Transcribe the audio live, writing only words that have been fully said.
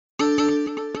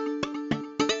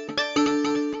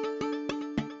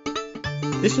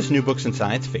This is New Books in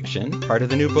Science Fiction, part of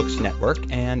the New Books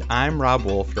Network, and I'm Rob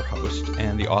Wolf, your host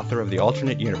and the author of The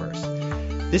Alternate Universe.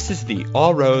 This is the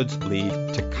All Roads Lead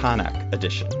to Qaanaaq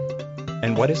edition.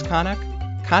 And what is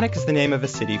Qaanaaq? Qaanaaq is the name of a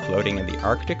city floating in the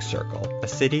Arctic Circle, a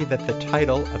city that the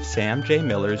title of Sam J.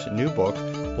 Miller's new book,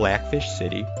 Blackfish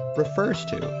City, refers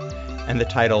to. And the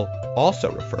title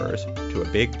also refers to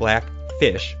a big black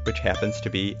fish, which happens to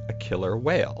be a killer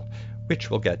whale, which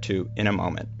we'll get to in a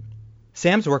moment.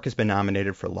 Sam's work has been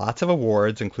nominated for lots of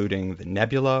awards, including the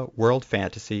Nebula, World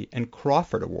Fantasy, and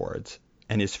Crawford Awards,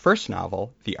 and his first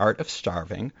novel, The Art of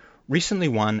Starving, recently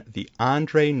won the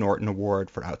Andre Norton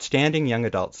Award for Outstanding Young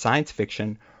Adult Science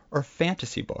Fiction or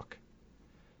Fantasy Book.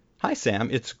 Hi, Sam.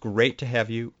 It's great to have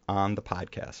you on the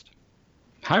podcast.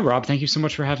 Hi, Rob. Thank you so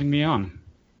much for having me on.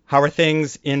 How are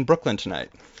things in Brooklyn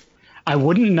tonight? I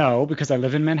wouldn't know because I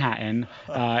live in Manhattan,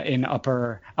 in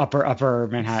upper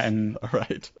Manhattan. All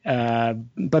right.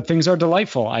 But things are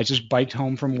delightful. I just biked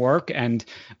home from work and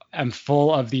I'm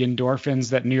full of the endorphins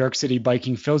that New York City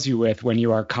biking fills you with when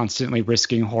you are constantly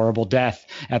risking horrible death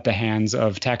at the hands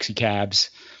of taxi cabs.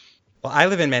 Well, I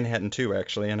live in Manhattan too,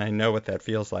 actually, and I know what that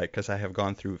feels like because I have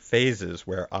gone through phases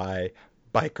where I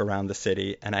bike around the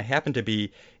city, and I happen to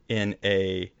be in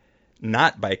a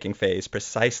not biking phase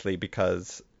precisely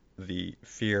because the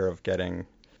fear of getting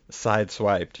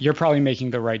sideswiped. You're probably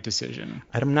making the right decision.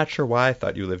 I'm not sure why I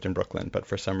thought you lived in Brooklyn, but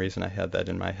for some reason I had that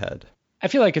in my head. I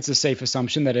feel like it's a safe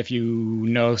assumption that if you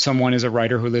know is a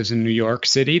writer who lives in New York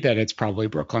City, that it's probably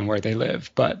Brooklyn where they live.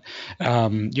 But,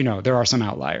 there are some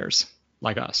outliers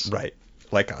like us. Right.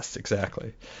 Like us,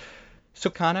 exactly. So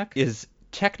Qaanaaq is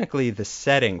technically the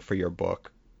setting for your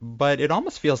book, but it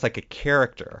almost feels like a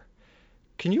character.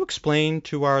 Can you explain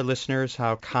to our listeners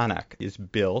how Qaanaaq is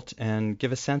built and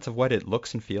give a sense of what it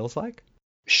looks and feels like?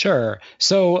 Sure.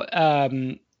 So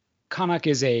Qaanaaq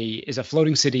is a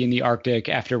floating city in the Arctic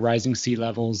after rising sea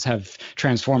levels have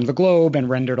transformed the globe and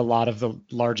rendered a lot of the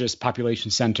largest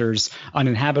population centers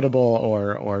uninhabitable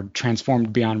or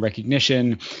transformed beyond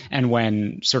recognition. And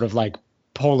when sort of like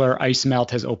polar ice melt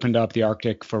has opened up the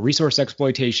Arctic for resource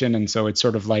exploitation. And so it's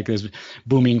sort of like this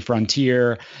booming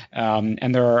frontier.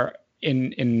 And there are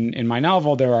in my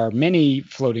novel, there are many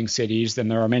floating cities, and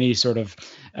there are many sort of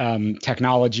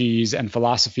technologies and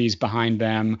philosophies behind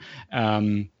them.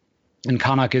 And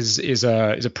Qaanaaq is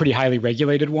a pretty highly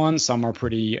regulated one. Some are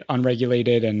pretty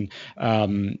unregulated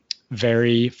and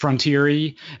very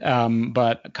frontier-y,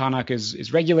 but Qaanaaq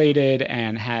is regulated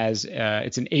and has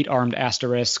it's an 8-armed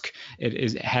asterisk.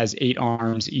 It has 8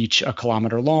 arms, each a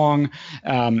kilometer long.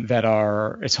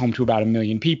 It's home to about 1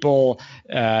 million people.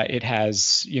 It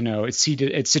has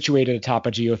it's situated atop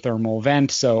a geothermal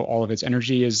vent, so all of its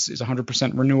energy is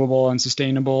 100% renewable and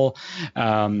sustainable.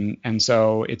 And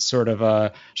so it's sort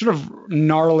of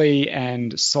gnarly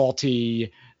and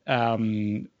salty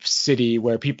city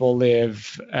where people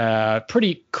live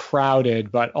pretty crowded,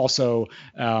 but also,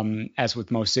 as with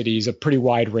most cities, a pretty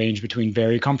wide range between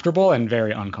very comfortable and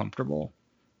very uncomfortable,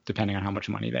 depending on how much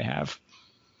money they have.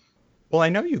 Well, I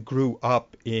know you grew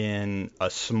up in a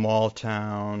small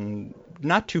town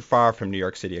not too far from New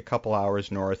York City, a couple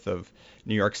hours north of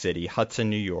New York City, Hudson,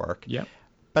 New York. Yep.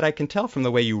 But I can tell from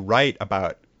the way you write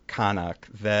about Qaanaaq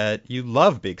that you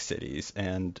love big cities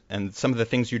and some of the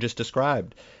things you just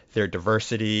described, their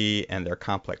diversity and their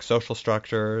complex social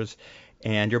structures.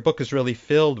 And your book is really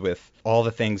filled with all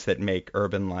the things that make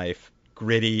urban life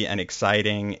gritty and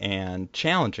exciting and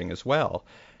challenging as well.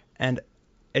 And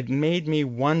it made me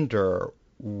wonder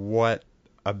what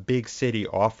a big city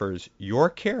offers your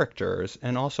characters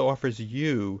and also offers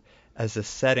you as a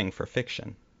setting for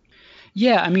fiction.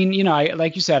 Yeah, I mean,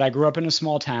 like you said, I grew up in a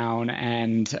small town,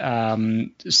 and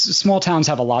small towns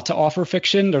have a lot to offer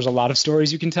fiction. There's a lot of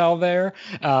stories you can tell there,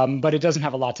 but it doesn't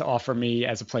have a lot to offer me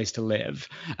as a place to live.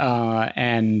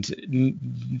 And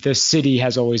the city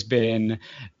has always been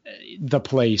the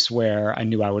place where I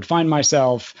knew I would find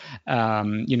myself.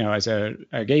 As a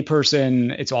gay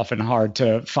person, it's often hard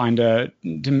to find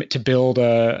to build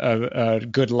a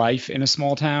good life in a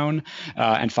small town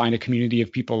and find a community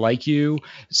of people like you.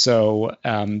 So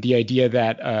the idea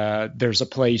that there's a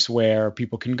place where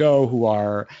people can go who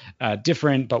are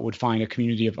different but would find a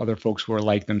community of other folks who are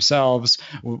like themselves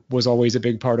was always a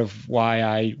big part of why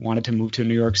I wanted to move to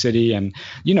New York City. And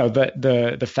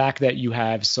the fact that you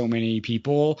have so many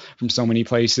people from so many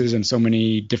places and so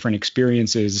many different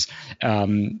experiences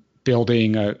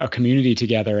building a community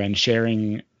together and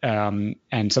sharing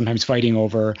and sometimes fighting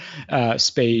over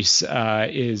space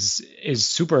is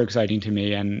super exciting to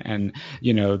me. And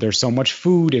there's so much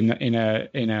food in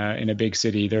a big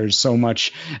city. There's so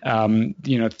much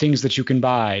things that you can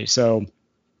buy. So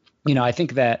I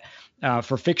think that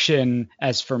for fiction,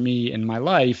 as for me in my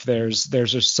life, there's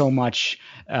just so much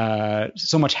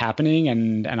happening,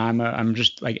 and I'm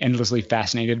just like endlessly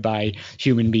fascinated by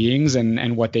human beings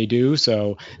and what they do.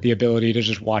 So the ability to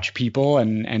just watch people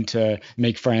and to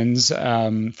make friends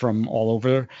from all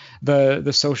over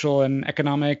the social and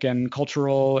economic and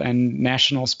cultural and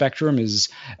national spectrum is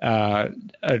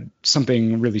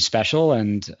something really special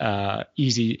and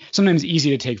sometimes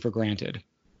easy to take for granted.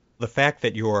 The fact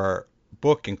that your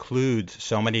book includes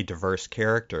so many diverse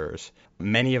characters,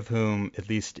 many of whom, at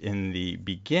least in the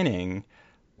beginning,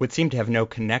 would seem to have no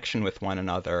connection with one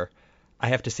another, I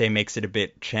have to say makes it a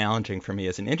bit challenging for me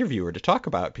as an interviewer to talk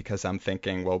about, because I'm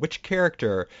thinking, well, which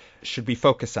character should we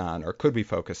focus on or could we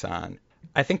focus on?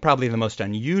 I think probably the most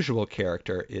unusual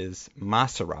character is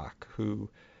Masarak, who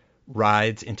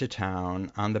rides into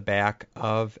town on the back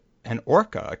of an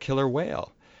orca, a killer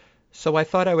whale. So I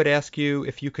thought I would ask you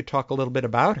if you could talk a little bit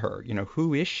about her. You know,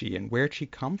 who is she and where'd she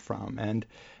come from,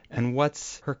 and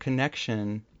what's her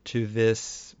connection to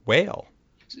this whale?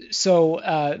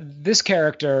 So this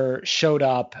character showed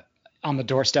up on the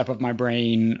doorstep of my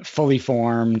brain, fully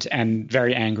formed and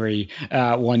very angry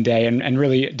one day, and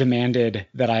really demanded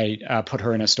that I put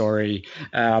her in a story.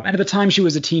 And at the time, she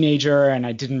was a teenager, and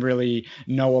I didn't really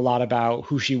know a lot about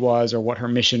who she was or what her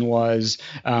mission was,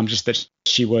 just that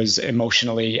she was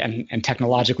emotionally and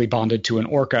technologically bonded to an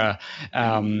orca.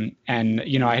 And,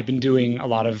 you know, I had been doing a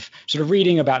lot of sort of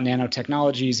reading about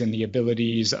nanotechnologies and the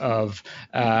abilities of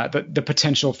the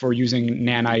potential for using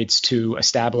nanites to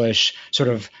establish sort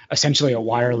of essentially a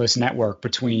wireless network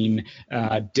between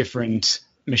different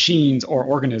machines or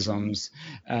organisms.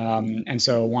 And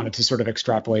so wanted to sort of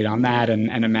extrapolate on that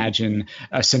and imagine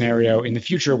a scenario in the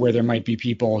future where there might be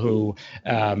people who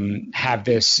have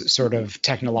this sort of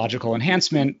technological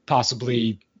enhancement,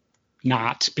 possibly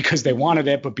not because they wanted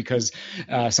it, but because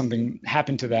something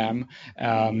happened to them,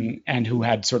 and who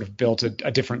had sort of built a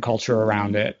different culture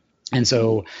around it. And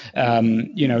so,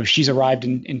 you know, she's arrived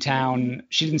in town.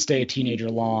 She didn't stay a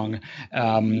teenager long,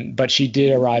 but she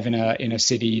did arrive in a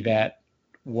city that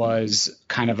was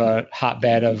kind of a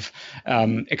hotbed of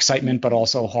excitement, but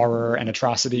also horror and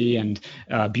atrocity and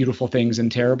beautiful things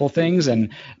and terrible things, and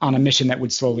on a mission that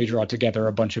would slowly draw together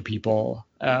a bunch of people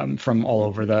from all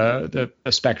over the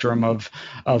spectrum of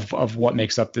what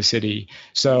makes up the city.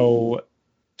 So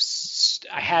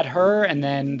I had her, and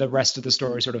then the rest of the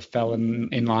story sort of fell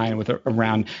in line with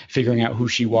around figuring out who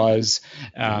she was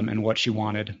and what she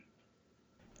wanted.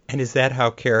 And is that how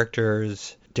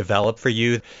characters develop for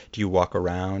you? Do you walk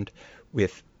around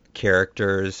with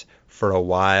characters for a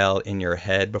while in your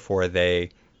head before they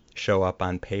show up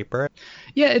on paper?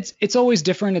 Yeah, it's always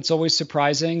different. It's always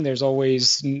surprising. There's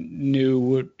always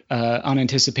new,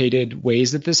 unanticipated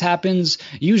ways that this happens.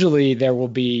 Usually there will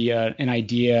be an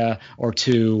idea or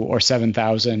two or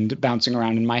 7,000 bouncing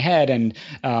around in my head. And,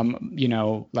 you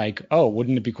know, like, oh,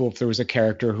 wouldn't it be cool if there was a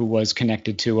character who was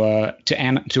connected to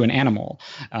an animal?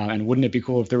 And wouldn't it be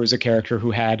cool if there was a character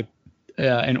who had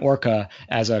an orca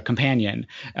as a companion.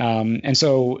 And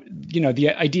so, you know,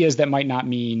 the ideas that might not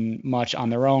mean much on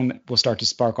their own will start to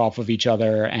spark off of each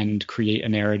other and create a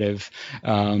narrative,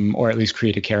 or at least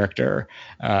create a character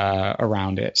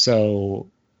around it. So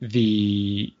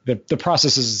the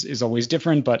process is always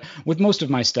different, but with most of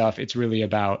my stuff, it's really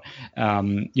about,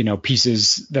 you know,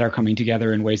 pieces that are coming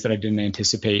together in ways that I didn't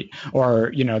anticipate, or,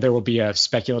 you know, there will be a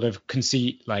speculative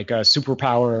conceit like a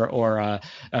superpower or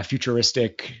a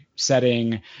futuristic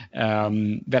setting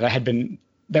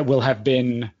that will have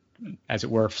been, as it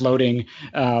were, floating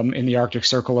in the Arctic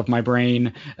Circle of my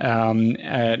brain,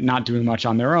 not doing much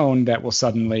on their own, that will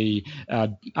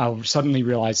I'll suddenly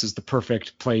realize is the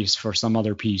perfect place for some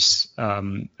other piece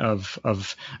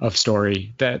of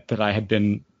story that I had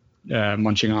been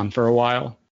munching on for a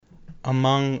while.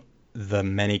 Among the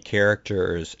many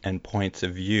characters and points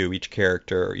of view, each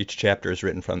chapter is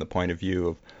written from the point of view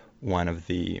of one of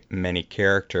the many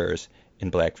characters in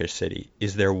Blackfish City.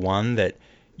 Is there one that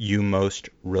you most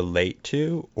relate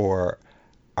to, or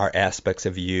are aspects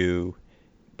of you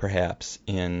perhaps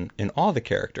in all the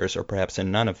characters, or perhaps in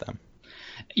none of them?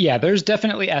 Yeah, there's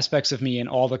definitely aspects of me in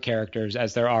all the characters,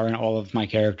 as there are in all of my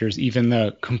characters, even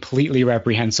the completely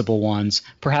reprehensible ones,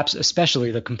 perhaps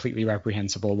especially the completely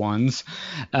reprehensible ones.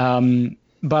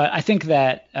 But I think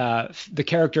that the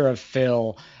character of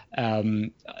Phil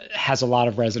has a lot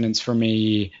of resonance for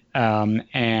me.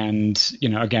 And, you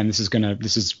know, again, this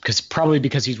is probably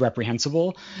because he's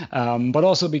reprehensible, but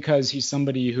also because he's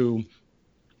somebody who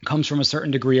comes from a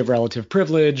certain degree of relative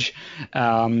privilege,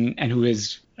 and who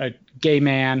is a gay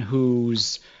man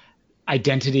whose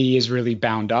identity is really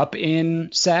bound up in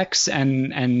sex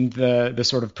and the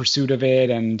sort of pursuit of it,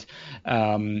 and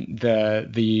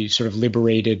the sort of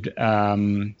liberated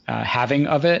having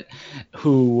of it,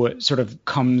 who sort of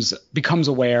becomes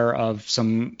aware of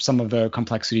some of the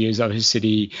complexities of his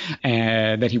city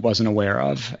that he wasn't aware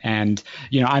of. And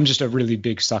I'm just a really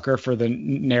big sucker for the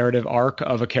narrative arc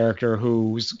of a character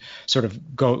who's sort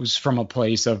of goes from a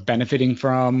place of benefiting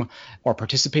from or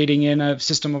participating in a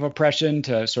system of oppression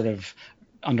to sort of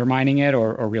undermining it,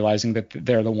 or realizing that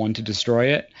they're the one to destroy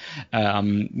it.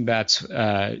 That's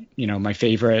my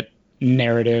favorite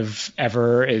narrative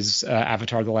ever is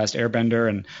Avatar: The Last Airbender,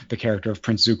 and the character of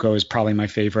Prince Zuko is probably my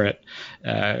favorite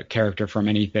character from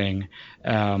anything.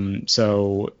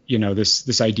 So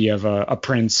this idea of a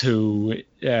prince who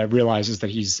realizes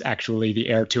that he's actually the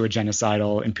heir to a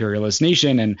genocidal imperialist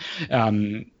nation,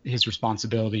 and his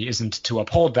responsibility isn't to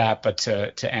uphold that, but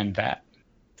to end that.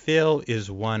 Phil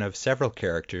is one of several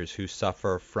characters who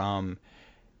suffer from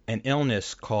an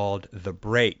illness called the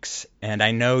breaks, and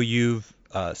I know you've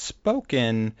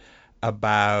spoken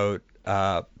about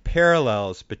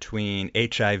parallels between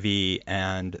HIV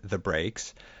and the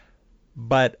breaks,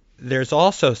 but there's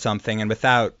also something, and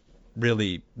without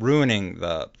really ruining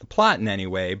the plot in any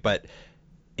way, but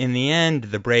in the end,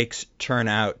 the breaks turn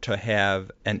out to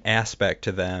have an aspect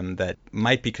to them that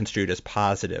might be construed as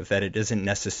positive, that it isn't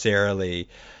necessarily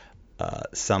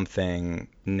something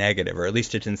negative, or at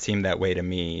least it didn't seem that way to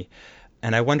me.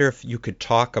 And I wonder if you could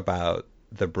talk about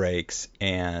the breaks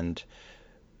and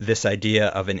this idea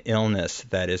of an illness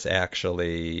that is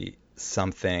actually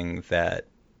something that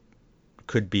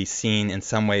could be seen in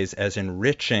some ways as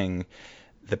enriching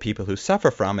the people who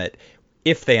suffer from it,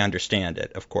 if they understand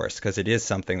it, of course, because it is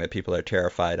something that people are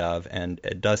terrified of, and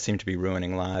it does seem to be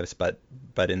ruining lives. But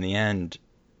in the end,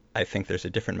 I think there's a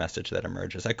different message that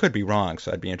emerges. I could be wrong,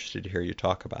 so I'd be interested to hear you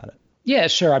talk about it. Yeah,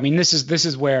 sure. I mean, this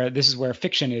is where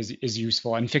fiction is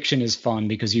useful, and fiction is fun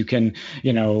because you can,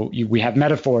 we have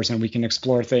metaphors and we can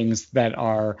explore things that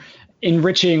are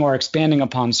enriching or expanding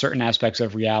upon certain aspects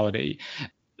of reality.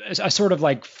 A sort of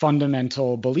like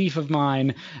fundamental belief of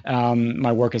mine,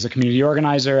 my work as a community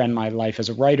organizer and my life as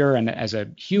a writer and as a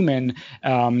human,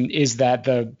 is that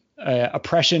the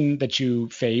oppression that you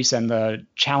face and the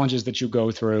challenges that you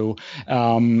go through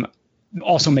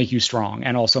also make you strong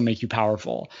and also make you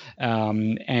powerful,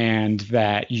 and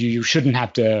that you shouldn't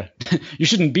have to you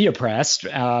shouldn't be oppressed,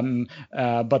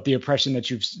 but the oppression that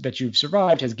you've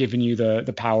survived has given you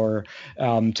the power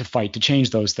to fight to change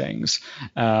those things.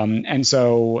 And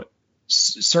so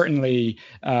certainly,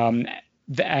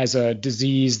 as a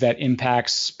disease that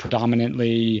impacts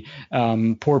predominantly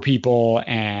poor people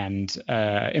and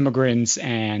immigrants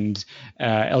and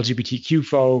LGBTQ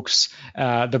folks,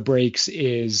 the breaks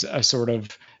is a sort of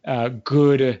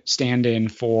good stand-in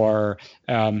for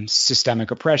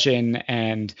systemic oppression,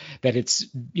 and that it's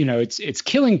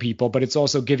killing people, but it's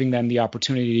also giving them the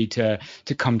opportunity to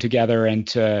come together and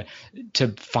to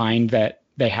find that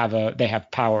they have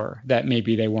power that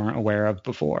maybe they weren't aware of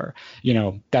before.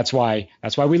 That's why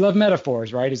we love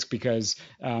metaphors, right? It's because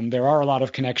there are a lot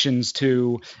of connections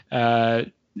to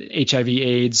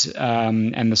HIV/AIDS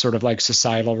and the sort of like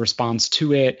societal response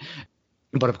to it.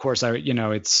 But of course,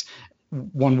 it's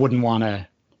one wouldn't want to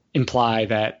imply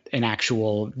that an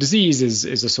actual disease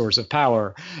is a source of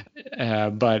power,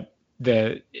 but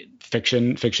the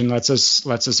fiction lets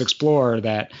us explore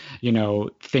that,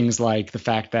 things like the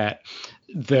fact that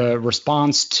the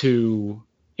response to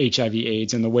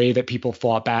HIV/AIDS and the way that people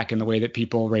fought back and the way that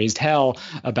people raised hell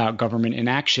about government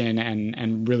inaction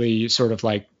and really sort of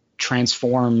like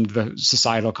transformed the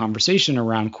societal conversation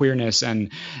around queerness and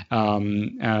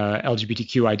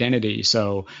LGBTQ identity.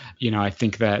 So, I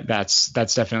think that's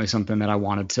definitely something that I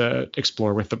wanted to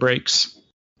explore with the breaks.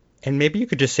 And maybe you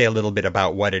could just say a little bit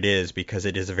about what it is, because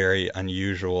it is a very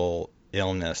unusual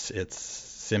illness. Its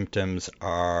symptoms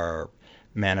are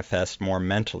manifest more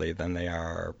mentally than they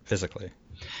are physically.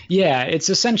 Yeah, it's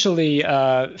essentially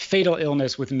a fatal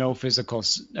illness with no physical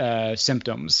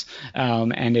symptoms,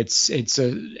 and it's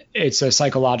a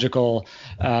psychological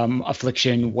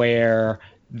affliction where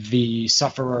the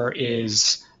sufferer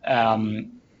is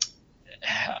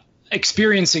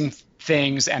experiencing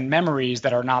things and memories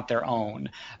that are not their own,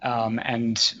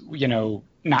 and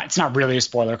it's not really a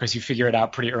spoiler because you figure it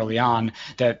out pretty early on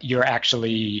that you're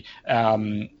actually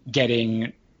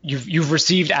getting you've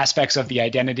received aspects of the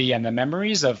identity and the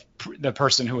memories of the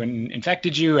person who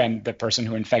infected you and the person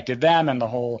who infected them and the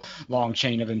whole long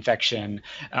chain of infection.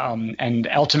 And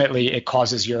ultimately, it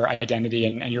causes your identity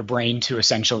and your brain to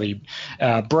essentially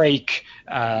break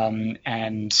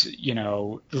and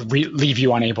leave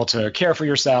you unable to care for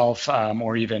yourself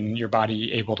or even your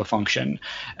body able to function.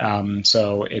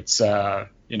 So it's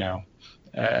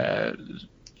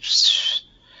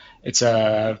it's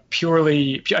a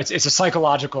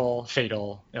psychological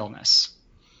fatal illness.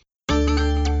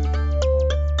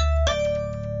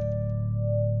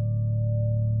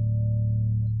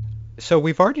 So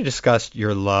we've already discussed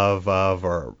your love of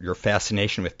or your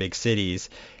fascination with big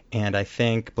cities, and I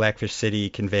think Blackfish City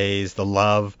conveys the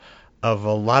love of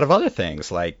a lot of other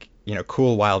things, like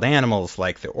cool wild animals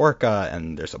like the orca,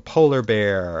 and there's a polar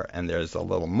bear, and there's a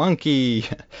little monkey,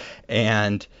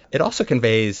 and it also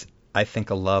conveys, I think,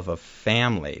 a love of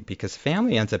family, because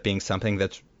family ends up being something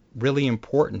that's really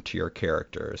important to your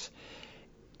characters.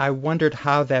 I wondered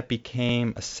how that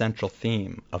became a central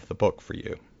theme of the book for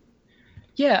you.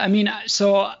 Yeah, I mean,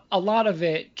 so a lot of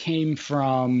it came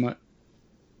from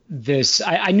this.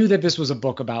 I knew that this was a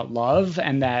book about love,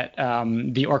 and that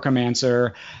the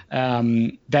Orcamancer,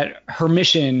 that her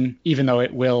mission, even though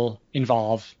it will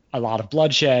involve a lot of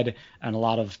bloodshed and a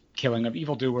lot of killing of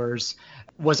evildoers,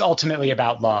 was ultimately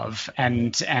about love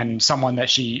and someone that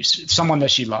she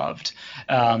loved.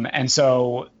 And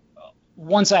so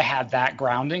once I had that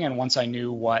grounding and once I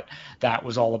knew what that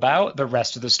was all about, the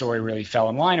rest of the story really fell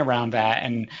in line around that,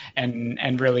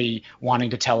 and really wanting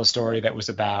to tell a story that was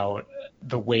about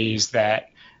the ways that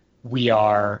we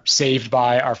are saved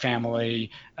by our family,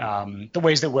 the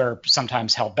ways that we're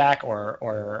sometimes held back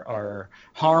or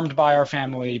harmed by our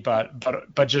family,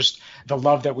 but just the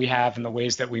love that we have and the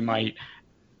ways that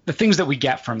the things that we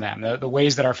get from them, the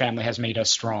ways that our family has made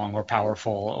us strong or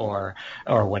powerful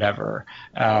or whatever.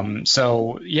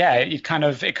 So yeah, it kind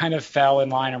of fell in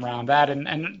line around that,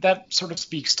 and that sort of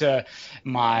speaks to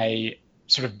my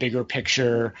sort of bigger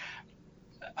picture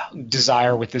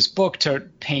desire with this book to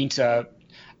paint a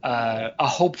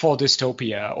hopeful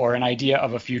dystopia, or an idea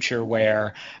of a future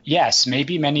where, yes,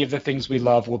 maybe many of the things we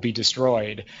love will be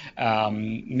destroyed.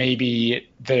 Maybe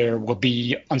there will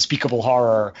be unspeakable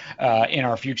horror in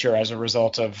our future as a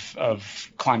result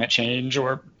of climate change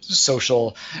or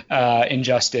social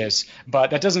injustice.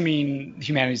 But that doesn't mean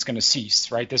humanity is going to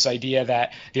cease, right? This idea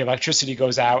that the electricity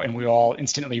goes out and we all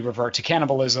instantly revert to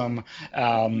cannibalism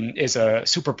is a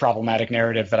super problematic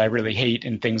narrative that I really hate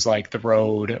in things like The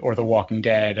Road or The Walking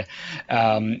Dead.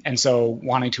 And so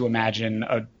wanting to imagine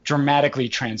a dramatically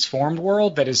transformed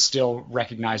world that is still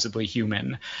recognizably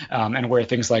human, and where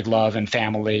things like love and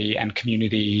family and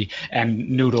community and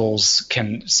noodles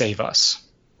can save us.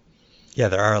 Yeah,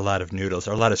 there are a lot of noodles.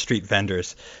 There are a lot of street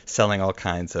vendors selling all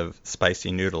kinds of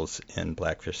spicy noodles in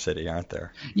Blackfish City, aren't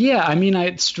there? Yeah, I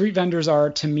mean, street vendors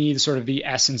are, to me, sort of the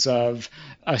essence of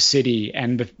a city.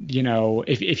 And,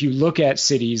 if you look at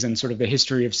cities and sort of the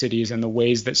history of cities and the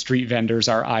ways that street vendors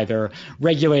are either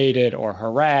regulated or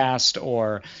harassed,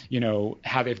 or,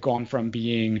 how they've gone from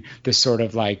being this sort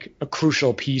of like a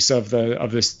crucial piece of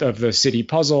the city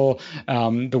puzzle,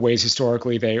 the ways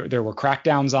historically there were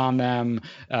crackdowns on them,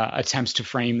 attempts to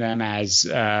frame them as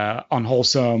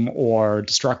unwholesome or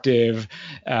destructive,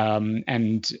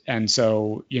 and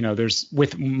so there's,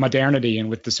 with modernity and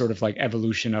with the sort of like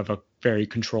evolution of a very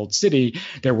controlled city,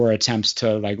 there were attempts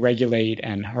to like regulate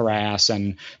and harass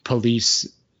and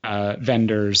police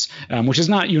vendors, which is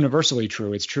not universally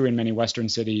true. It's true in many Western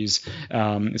cities.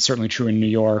 It's certainly true in New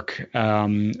York,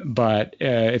 but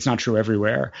it's not true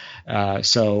everywhere.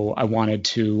 So I wanted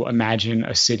to imagine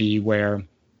a city where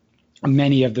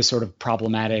many of the sort of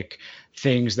problematic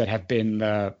things that have been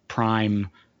the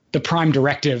prime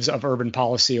directives of urban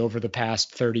policy over the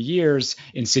past 30 years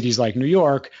in cities like New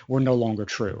York were no longer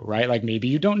true, right? Like, maybe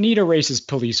you don't need a racist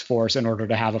police force in order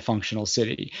to have a functional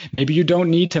city. Maybe you don't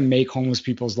need to make homeless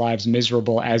people's lives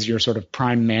miserable as your sort of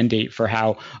prime mandate for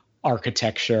how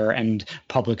architecture and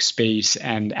public space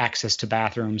and access to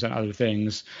bathrooms and other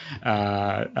things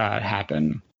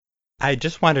happen. I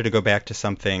just wanted to go back to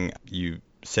something you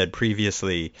said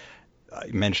previously,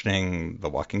 mentioning The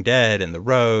Walking Dead and The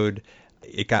Road.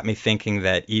 It got me thinking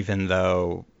that even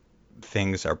though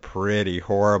things are pretty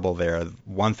horrible there,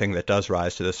 one thing that does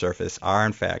rise to the surface are,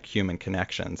 in fact, human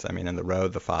connections. I mean, in The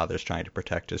Road, the father's trying to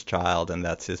protect his child, and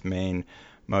that's his main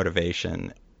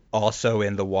motivation. Also,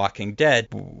 in The Walking Dead,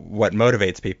 what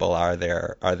motivates people are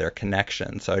their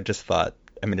connections. So I just thought,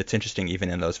 I mean, it's interesting, even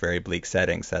in those very bleak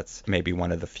settings, that's maybe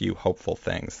one of the few hopeful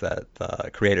things that the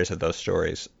creators of those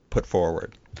stories put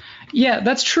forward. Yeah,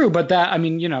 that's true. But that, I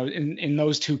mean, in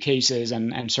those two cases,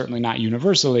 and certainly not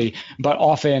universally, but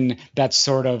often that's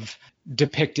sort of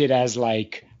depicted as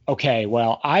like, okay,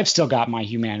 well, I've still got my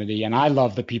humanity and I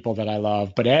love the people that I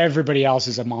love, but everybody else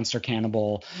is a monster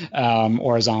cannibal,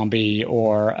 or a zombie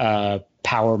or a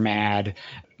power mad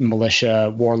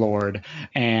militia warlord.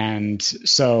 And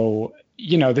so,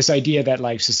 this idea that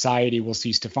like society will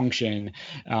cease to function,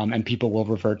 and people will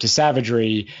revert to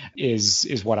savagery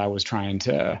is what I was trying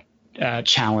to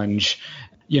challenge.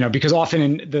 Because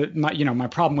often in my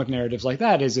problem with narratives like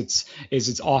that is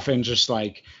it's often just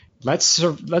like,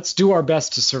 let's do our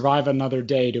best to survive another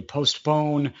day, to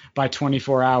postpone by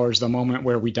 24 hours the moment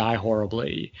where we die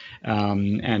horribly,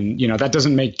 and that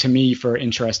doesn't make, to me, for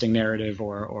interesting narrative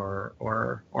or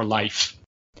life.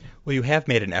 Well, you have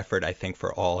made an effort, I think,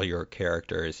 for all your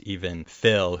characters, even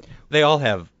Phil. They all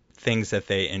have things that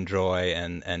they enjoy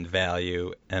and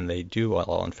value, and they do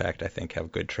all, in fact, I think,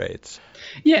 have good traits.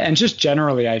 Yeah, and just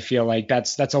generally, I feel like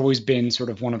that's always been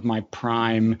sort of one of my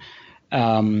prime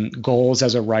goals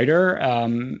as a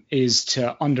writer, is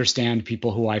to understand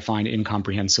people who I find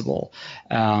incomprehensible,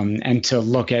 and to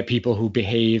look at people who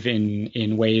behave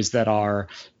in ways that are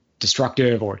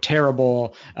destructive or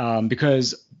terrible,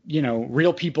 because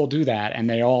real people do that, and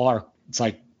they all are. It's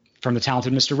like, from The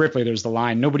Talented Mr. Ripley, there's the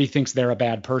line, nobody thinks they're a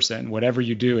bad person. Whatever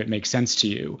you do, it makes sense to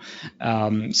you.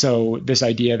 So this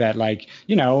idea that, like,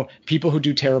 people who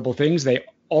do terrible things, they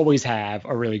always have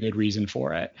a really good reason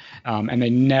for it. And they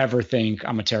never think,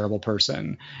 I'm a terrible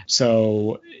person.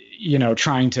 So,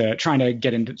 trying to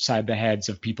get inside the heads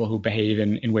of people who behave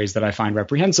in ways that I find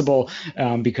reprehensible,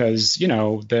 because,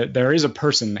 there is a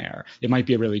person there. It might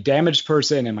be a really damaged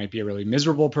person. It might be a really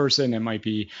miserable person. It might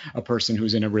be a person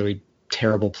who's in a really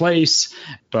terrible place,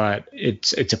 but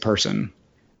it's a person.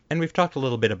 And we've talked a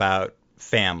little bit about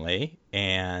family,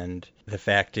 and the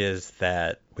fact is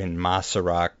that when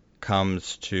Masarak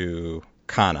comes to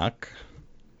Connacht,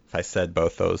 if I said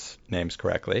both those names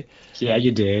correctly. Yeah,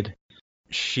 you did.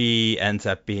 She ends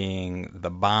up being the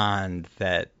bond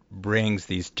that brings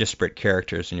these disparate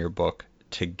characters in your book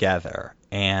together.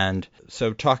 And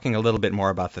so, talking a little bit more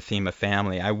about the theme of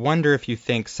family, I wonder if you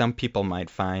think some people might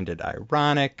find it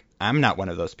ironic. I'm not one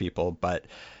of those people, but,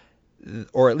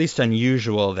 or at least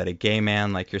unusual, that a gay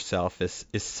man like yourself is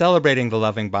celebrating the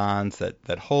loving bonds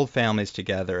that hold families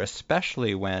together,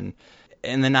 especially when,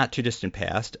 in the not too distant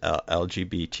past,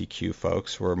 LGBTQ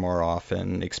folks were more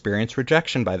often experience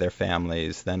rejection by their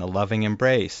families than a loving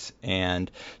embrace. And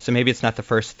so maybe it's not the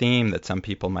first theme that some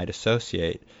people might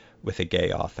associate with a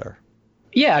gay author.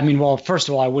 Yeah, I mean, well, first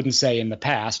of all, I wouldn't say in the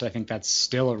past. I think that's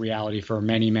still a reality for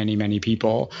many, many, many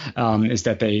people, is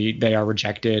that they are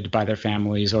rejected by their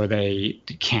families, or they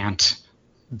can't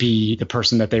be the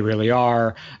person that they really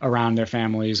are around their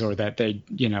families, or that they,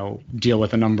 deal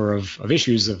with a number of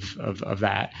issues of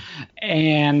that.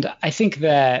 And I think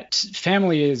that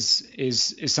family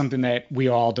is something that we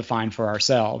all define for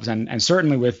ourselves. And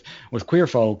certainly with queer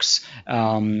folks,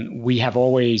 we have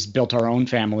always built our own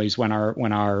families when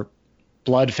our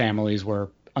blood families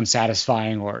were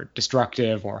unsatisfying or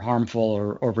destructive or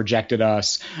harmful, or rejected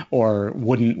us, or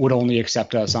would only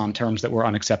accept us on terms that were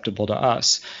unacceptable to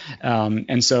us.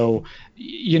 And so,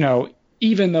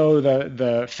 even though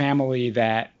the family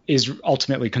that is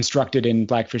ultimately constructed in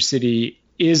Blackfish City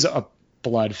is a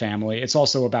blood family, it's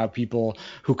also about people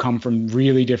who come from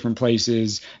really different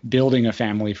places, building a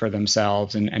family for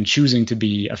themselves and choosing to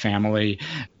be a family,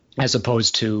 as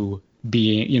opposed to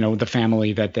being, the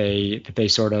family that they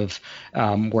sort of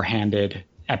were handed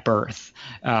at birth.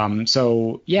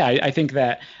 So yeah, I think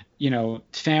that,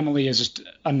 family is just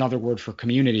another word for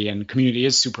community, and community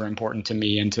is super important to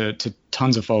me and to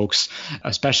tons of folks,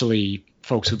 especially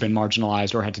folks who've been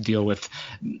marginalized or had to deal with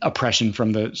oppression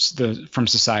from from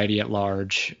society at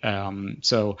large.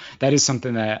 So that is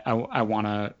something that I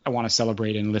want to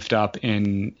celebrate and lift up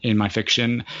in my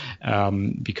fiction,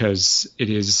 because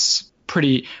it is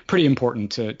pretty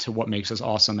important to what makes us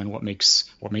awesome and what makes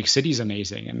cities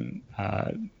amazing,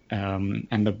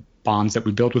 and the bonds that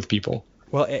we build with people.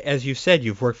 Well, as you said,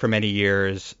 you've worked for many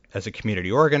years as a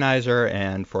community organizer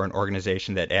and for an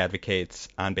organization that advocates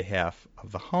on behalf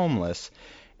of the homeless.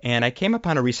 And I came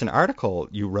upon a recent article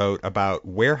you wrote about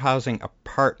warehousing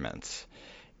apartments,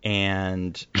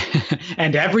 and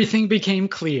and everything became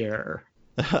clear.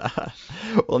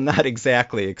 Well, not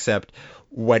exactly, except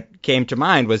what came to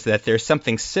mind was that there's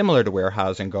something similar to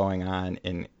warehousing going on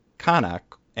in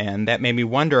Connacht, and that made me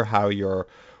wonder how your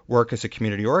work as a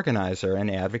community organizer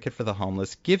and advocate for the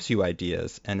homeless gives you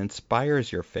ideas and inspires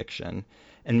your fiction.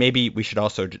 And maybe we should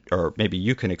also, or maybe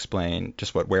you can explain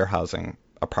just what warehousing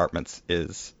apartments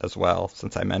is as well,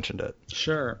 since I mentioned it.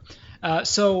 Sure.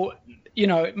 So,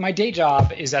 my day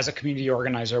job is as a community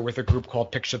organizer with a group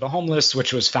called Picture the Homeless,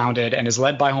 which was founded and is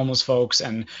led by homeless folks.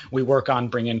 And we work on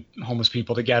bringing homeless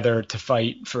people together to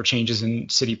fight for changes in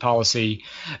city policy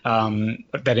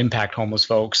that impact homeless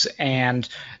folks. And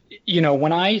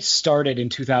when I started in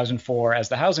 2004 as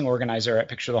the housing organizer at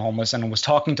Picture the Homeless and was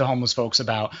talking to homeless folks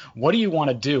about what do you want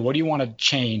to do? What do you want to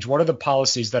change? What are the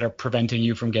policies that are preventing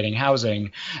you from getting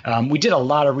housing? We did a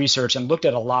lot of research and looked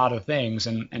at a lot of things,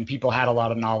 and people had a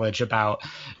lot of knowledge about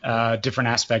different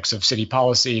aspects of city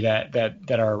policy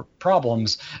that are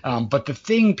problems. But the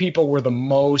thing people were the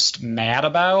most mad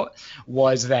about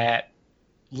was that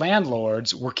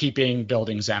landlords were keeping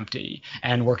buildings empty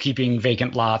and were keeping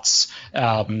vacant lots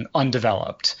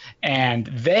undeveloped. And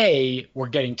they were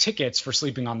getting tickets for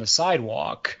sleeping on the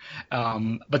sidewalk.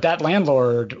 But that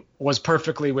landlord was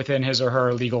perfectly within his or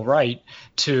her legal right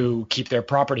to keep their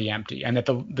property empty, and that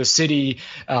the city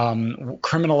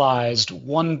criminalized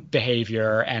one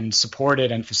behavior and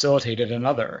supported and facilitated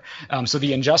another. So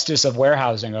the injustice of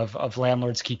warehousing, of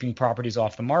landlords keeping properties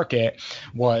off the market,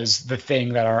 was the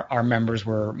thing that our members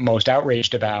were most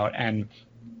outraged about, and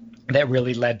that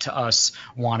really led to us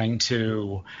wanting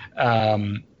to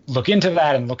look into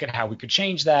that and look at how we could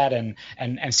change that and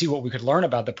see what we could learn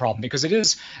about the problem, because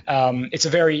it's a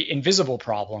very invisible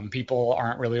problem. People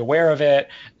aren't really aware of it.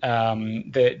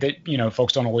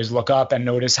 Folks don't always look up and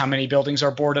notice how many buildings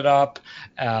are boarded up.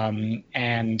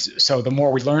 And so the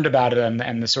more we learned about it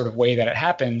and the sort of way that it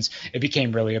happens, it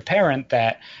became really apparent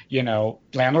that,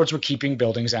 landlords were keeping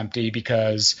buildings empty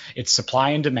because it's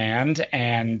supply and demand.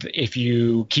 And if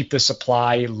you keep the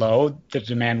supply low, the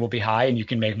demand will be high and you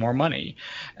can make more money.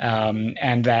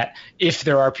 And that if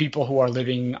there are people who are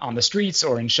living on the streets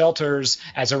or in shelters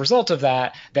as a result of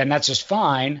that, then that's just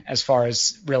fine as far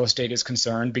as real estate is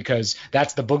concerned, because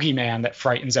that's the boogeyman that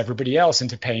frightens everybody else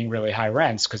into paying really high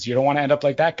rents, because you don't want to end up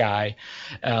like that guy.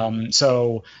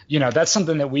 So that's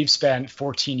something that we've spent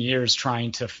 14 years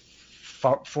trying to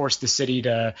force the city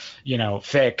to,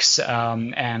 fix,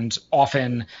 and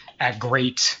often at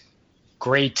great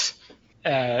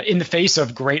in the face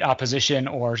of great opposition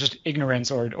or just ignorance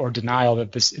or denial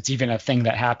that it's even a thing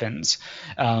that happens.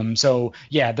 So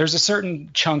there's a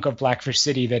certain chunk of Blackfish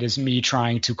City that is me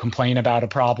trying to complain about a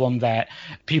problem that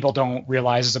people don't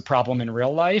realize is a problem in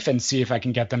real life, and see if I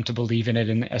can get them to believe in it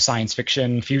in a science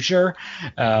fiction future,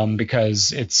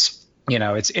 because it's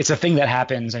a thing that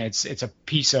happens, and it's a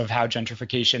piece of how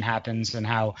gentrification happens and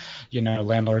how,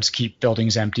 landlords keep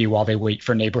buildings empty while they wait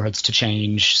for neighborhoods to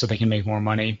change so they can make more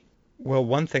money. Well,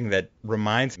 one thing that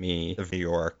reminds me of New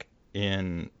York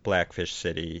in Blackfish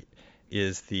City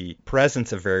is the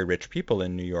presence of very rich people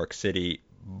in New York City,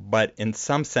 but in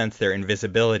some sense their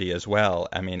invisibility as well.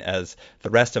 I mean, as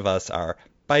the rest of us are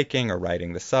biking or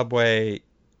riding the subway,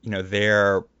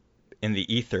 they're in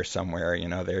the ether somewhere,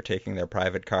 they're taking their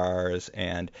private cars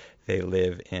and they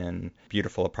live in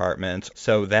beautiful apartments.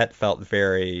 So that felt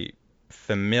very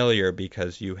familiar,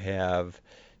 because you have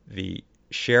the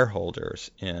shareholders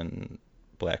in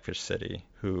Blackfish City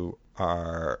who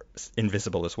are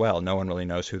invisible as well. No one really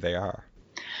knows who they are.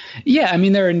 Yeah, I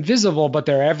mean, they're invisible, but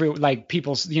they're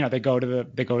people, they go to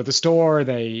the store,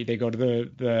 they go to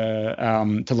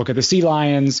to look at the sea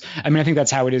lions. I mean, I think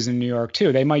that's how it is in New York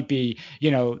too. They might be,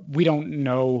 we don't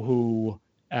know who.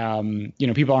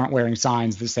 People aren't wearing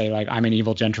signs that say, like, I'm an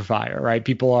evil gentrifier, right?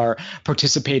 People are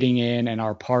participating in and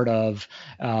are part of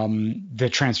the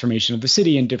transformation of the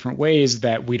city in different ways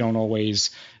that we can't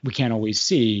always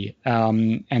see.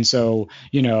 And so,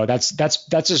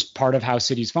 that's just part of how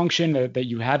cities function, that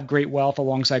you have great wealth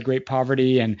alongside great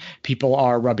poverty, and people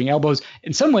are rubbing elbows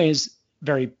in some ways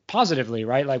very positively,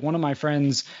 right? Like one of my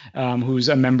friends who's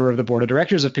a member of the board of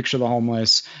directors of Picture the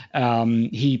Homeless,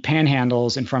 he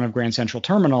panhandles in front of Grand Central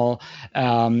Terminal,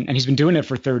 and he's been doing it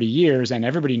for 30 years, and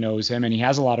everybody knows him, and he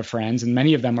has a lot of friends, and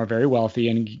many of them are very wealthy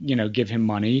and give him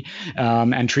money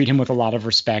and treat him with a lot of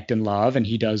respect and love, and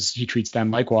he treats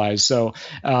them likewise. So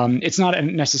it's not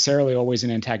necessarily always an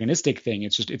antagonistic thing.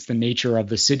 It's the nature of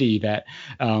the city that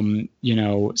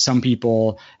some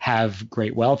people have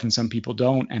great wealth and some people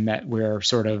don't, and that we're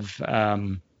sort of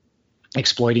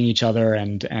exploiting each other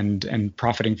and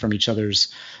profiting from each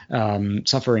other's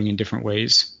suffering in different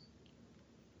ways.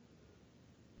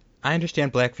 I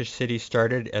understand Blackfish City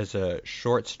started as a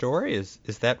short story. Is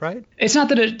that right? It's not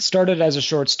that it started as a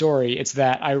short story. It's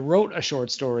that I wrote a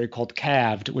short story called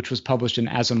Calved, which was published in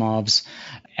Asimov's.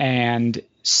 and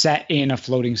set in a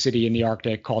floating city in the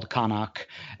Arctic called Qaanaaq,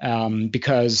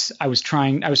 because I was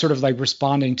sort of like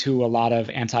responding to a lot of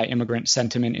anti-immigrant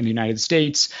sentiment in the United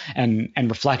States, and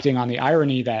reflecting on the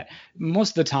irony that most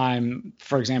of the time,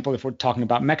 for example, if we're talking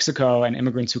about Mexico and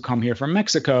immigrants who come here from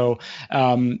Mexico,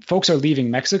 folks are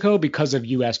leaving Mexico because of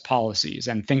U.S. policies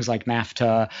and things like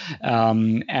NAFTA,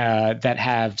 that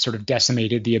have sort of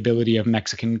decimated the ability of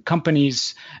Mexican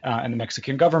companies and the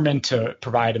Mexican government to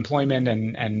provide employment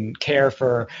and care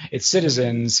for its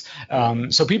citizens.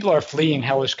 So people are fleeing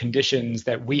hellish conditions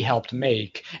that we helped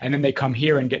make, and then they come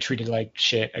here and get treated like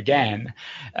shit again.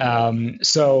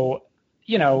 So,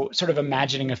 sort of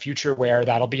imagining a future where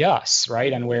that'll be us,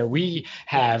 right? And where we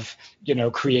have,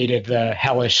 created the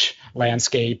hellish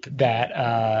landscape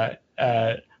that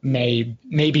may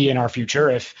be in our future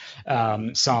if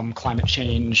some climate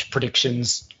change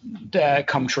predictions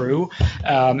come true,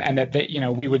 and that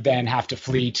we would then have to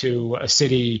flee to a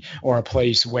city or a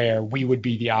place where we would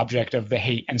be the object of the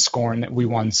hate and scorn that we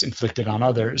once inflicted on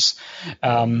others.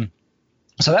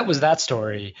 So that was that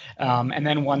story. And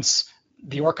then once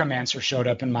the Orcamancer showed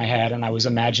up in my head and I was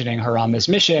imagining her on this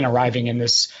mission, arriving in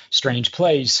this strange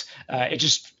place, it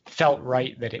just felt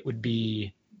right that it would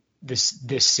be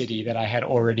this city that I had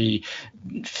already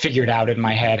figured out in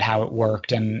my head how it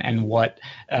worked and what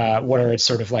are its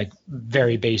sort of like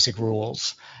very basic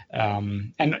rules.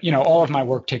 And all of my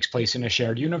work takes place in a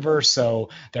shared universe, so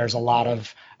there's a lot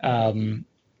of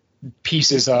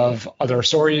pieces of other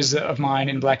stories of mine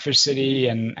in Blackfish City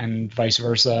and vice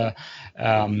versa.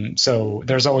 So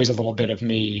there's always a little bit of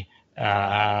me.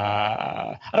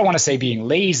 I don't want to say being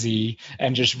lazy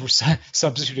and just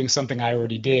substituting something I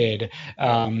already did,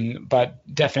 but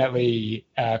definitely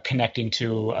connecting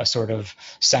to a sort of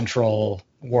central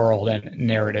world and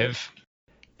narrative.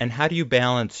 And how do you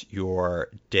balance your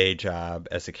day job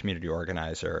as a community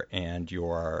organizer and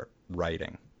your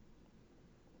writing?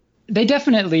 They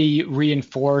definitely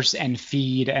reinforce and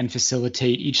feed and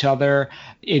facilitate each other.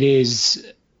 It is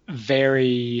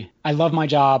I love my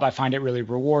job. I find it really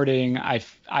rewarding. I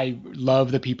love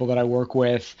the people that I work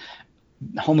with.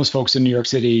 Homeless folks in New York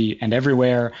City and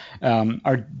everywhere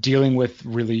are dealing with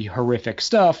really horrific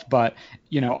stuff, but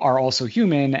are also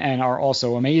human and are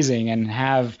also amazing and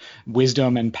have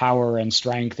wisdom and power and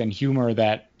strength and humor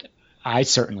that I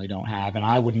certainly don't have, and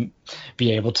I wouldn't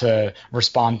be able to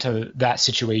respond to that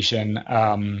situation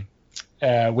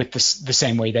with the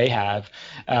same way they have.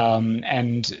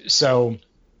 And so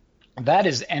that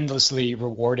is endlessly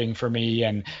rewarding for me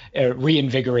and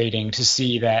reinvigorating to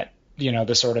see that,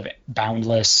 the sort of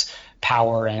boundless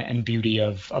power and beauty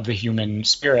of the human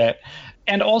spirit.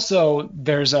 And also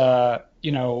there's the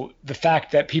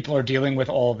fact that people are dealing with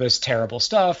all this terrible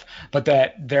stuff, but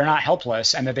that they're not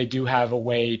helpless and that they do have a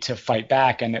way to fight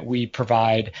back, and that we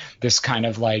provide this kind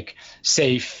of like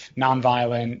safe,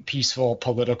 nonviolent, peaceful,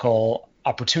 political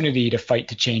opportunity to fight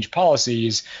to change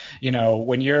policies.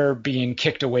 When you're being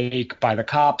kicked awake by the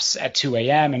cops at 2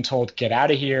 a.m. and told get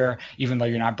out of here, even though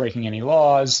you're not breaking any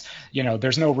laws,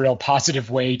 there's no real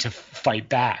positive way to fight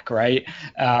back, right?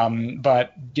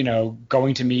 But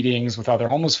going to meetings with other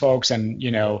homeless folks and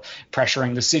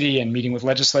pressuring the city and meeting with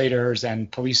legislators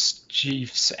and police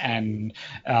chiefs and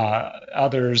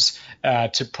others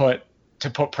to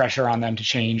put pressure on them to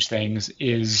change things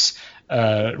is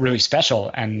really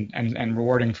special and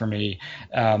rewarding for me,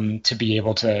 to be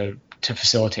able to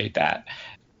facilitate that.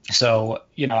 So,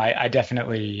 I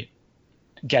definitely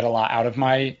get a lot out of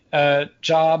my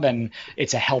job, and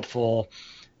it's a helpful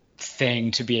thing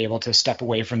to be able to step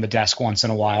away from the desk once in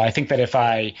a while. I think that if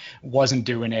I wasn't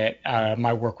doing it,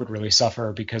 my work would really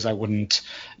suffer, because I wouldn't,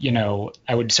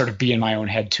 I would sort of be in my own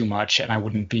head too much, and I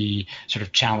wouldn't be sort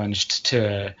of challenged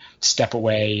to step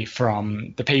away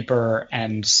from the paper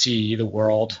and see the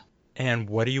world. And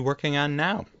what are you working on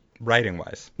now,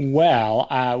 writing-wise? Well,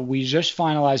 we just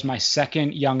finalized my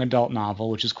second young adult novel,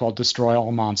 which is called Destroy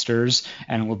All Monsters,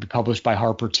 and it will be published by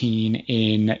Harper Teen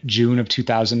in June of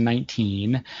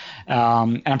 2019.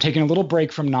 And I'm taking a little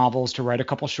break from novels to write a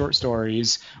couple short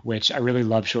stories, which I really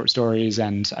love short stories,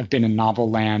 and I've been in novel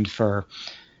land for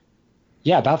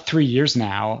about 3 years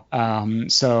now.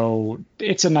 So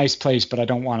it's a nice place, but I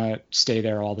don't want to stay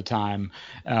there all the time.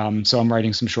 So I'm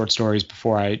writing some short stories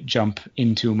before I jump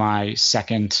into my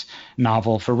second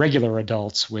novel for regular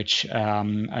adults, which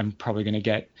I'm probably going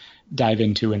to dive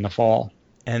into in the fall.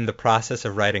 And the process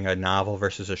of writing a novel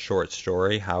versus a short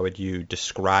story, how would you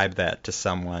describe that to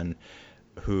someone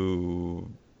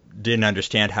who didn't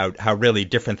understand how really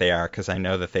different they are? Because I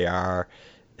know that they are,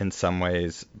 in some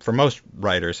ways, for most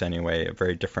writers anyway, a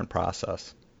very different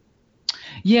process.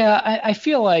 Yeah, I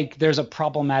feel like there's a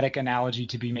problematic analogy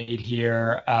to be made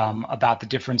here about the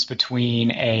difference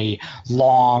between a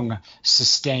long,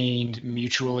 sustained,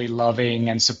 mutually loving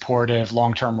and supportive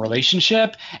long-term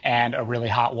relationship and a really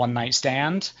hot one-night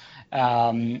stand.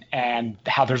 And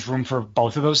how there's room for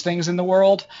both of those things in the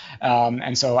world.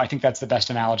 And so I think that's the best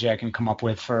analogy I can come up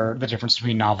with for the difference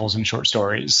between novels and short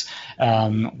stories.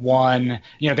 One,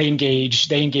 they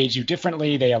engage you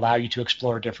differently. They allow you to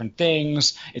explore different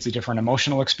things. It's a different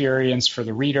emotional experience for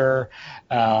the reader.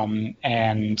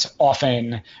 And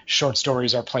often short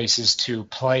stories are places to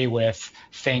play with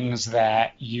things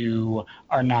that you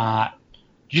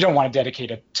don't want to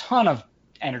dedicate a ton of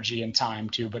energy and time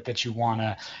to, but that you want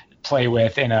to play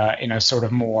with in a sort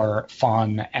of more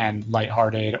fun and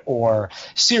lighthearted or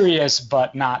serious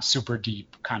but not super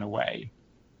deep kind of way.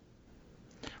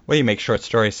 Well, you make short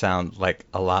stories sound like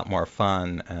a lot more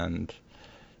fun, and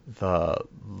the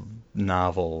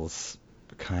novels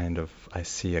kind of, I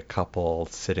see a couple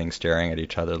sitting staring at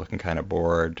each other looking kind of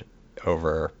bored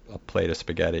over a plate of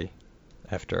spaghetti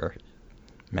after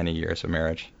many years of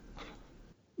marriage.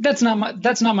 That's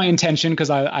not my intention because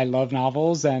I love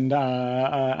novels and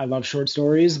I love short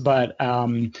stories, but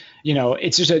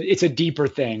it's a deeper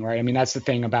thing, right? I mean, that's the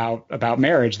thing about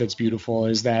marriage that's beautiful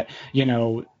is that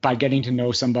by getting to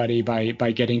know somebody, by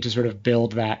getting to sort of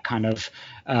build that kind of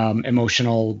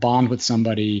emotional bond with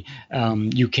somebody,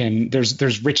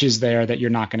 there's riches there that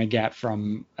you're not going to get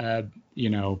from a,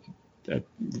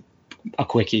 a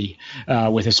quickie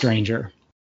with a stranger.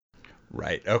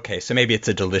 Right. Okay. So maybe it's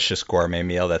a delicious gourmet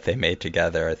meal that they made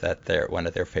together, that they're one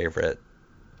of their favorite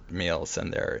meals,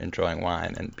 and they're enjoying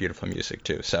wine and beautiful music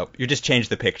too. So you just changed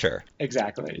the picture.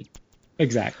 Exactly.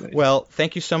 Exactly. Well,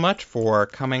 thank you so much for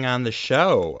coming on the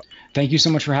show. Thank you so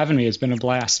much for having me. It's been a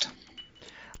blast.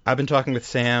 I've been talking with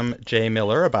Sam J.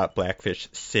 Miller about Blackfish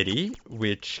City,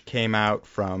 which came out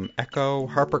from Echo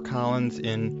HarperCollins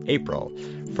in April.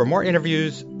 For more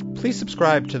interviews, please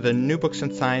subscribe to the New Books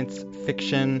in Science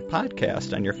Fiction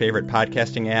podcast on your favorite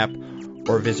podcasting app,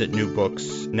 or visit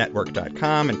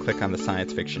newbooksnetwork.com and click on the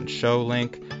science fiction show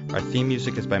link. Our theme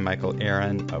music is by Michael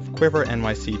Aaron of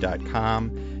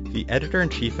quivernyc.com. The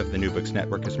editor-in-chief of the New Books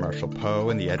Network is Marshall Poe,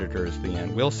 and the editor is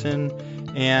Leanne Wilson.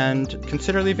 And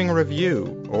consider leaving a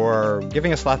review or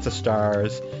giving us lots of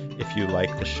stars if you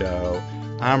like the show.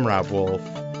 I'm Rob Wolf,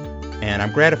 and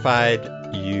I'm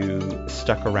gratified you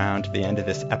stuck around to the end of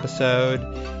this episode.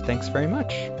 Thanks very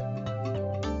much.